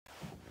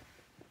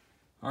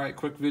Alright,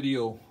 quick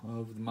video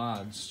of the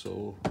mods.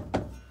 So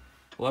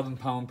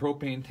 11-pound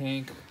propane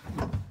tank,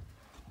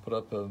 put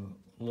up a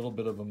little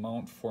bit of a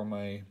mount for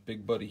my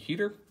Big Buddy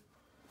heater.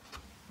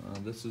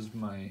 This is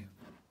my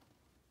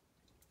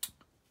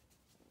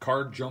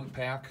card jump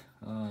pack.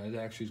 It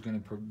actually is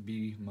going to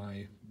be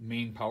my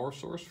main power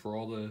source for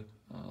all the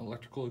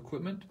electrical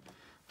equipment.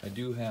 I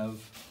do have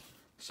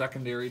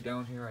secondary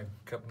down here. I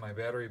kept my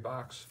battery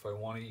box. If I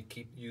want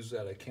to use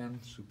that, I can.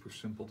 Super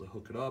simple to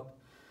hook it up.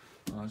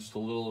 Just a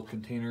little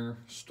container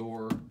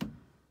store,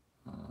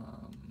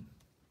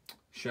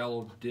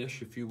 shallow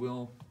dish, if you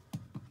will.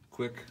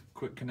 Quick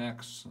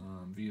connects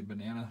via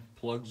banana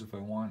plugs if I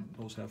want.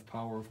 Those have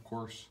power, of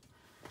course.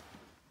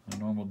 A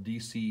normal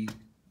DC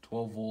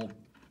 12-volt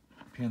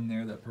pin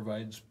there that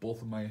provides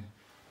both of my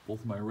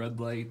red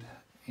light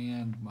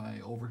and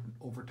my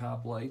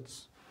overtop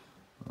lights,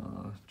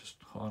 just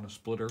on a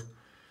splitter.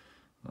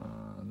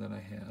 Then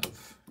I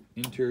have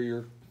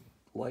interior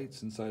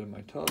lights inside of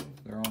my tub.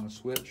 They're on a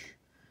switch.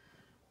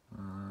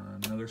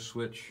 Another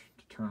switch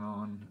to turn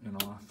on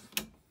and off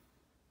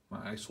my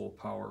ISO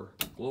power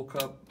glow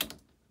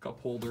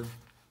cup holder.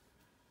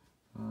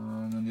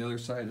 And then the other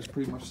side is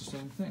pretty much the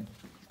same thing.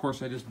 Of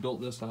course, I just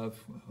built this out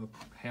of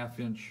a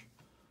 1/2-inch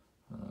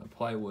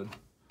plywood.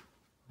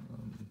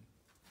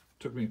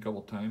 Took me a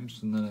couple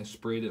times, and then I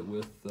sprayed it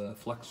with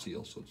Flex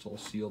Seal, so it's all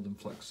sealed in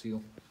Flex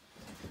Seal.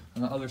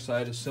 And the other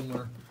side is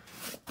similar.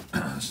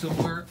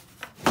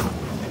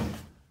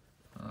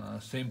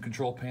 Same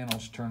control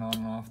panels, turn on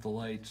and off the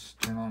lights,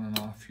 turn on and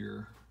off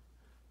your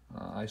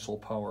ISO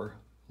power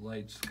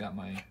lights. Got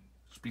my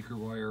speaker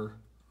wire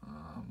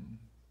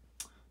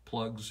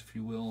plugs, if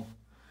you will,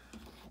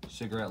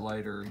 cigarette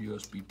lighter,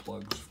 USB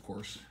plugs, of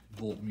course,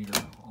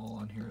 voltmeter, all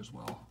on here as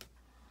well.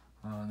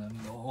 And then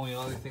the only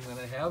other thing that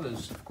I have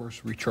is, of course,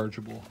 a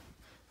rechargeable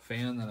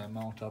fan that I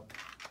mount up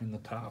in the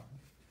top.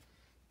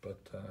 But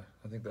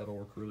I think that'll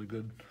work really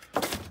good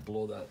to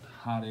blow that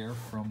hot air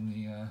from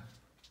the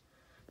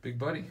Big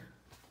Buddy.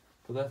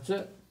 So that's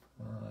it.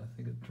 I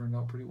think it turned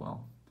out pretty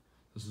well.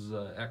 This is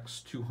a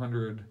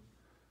X200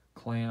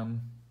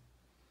 Clam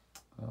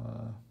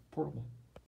portable.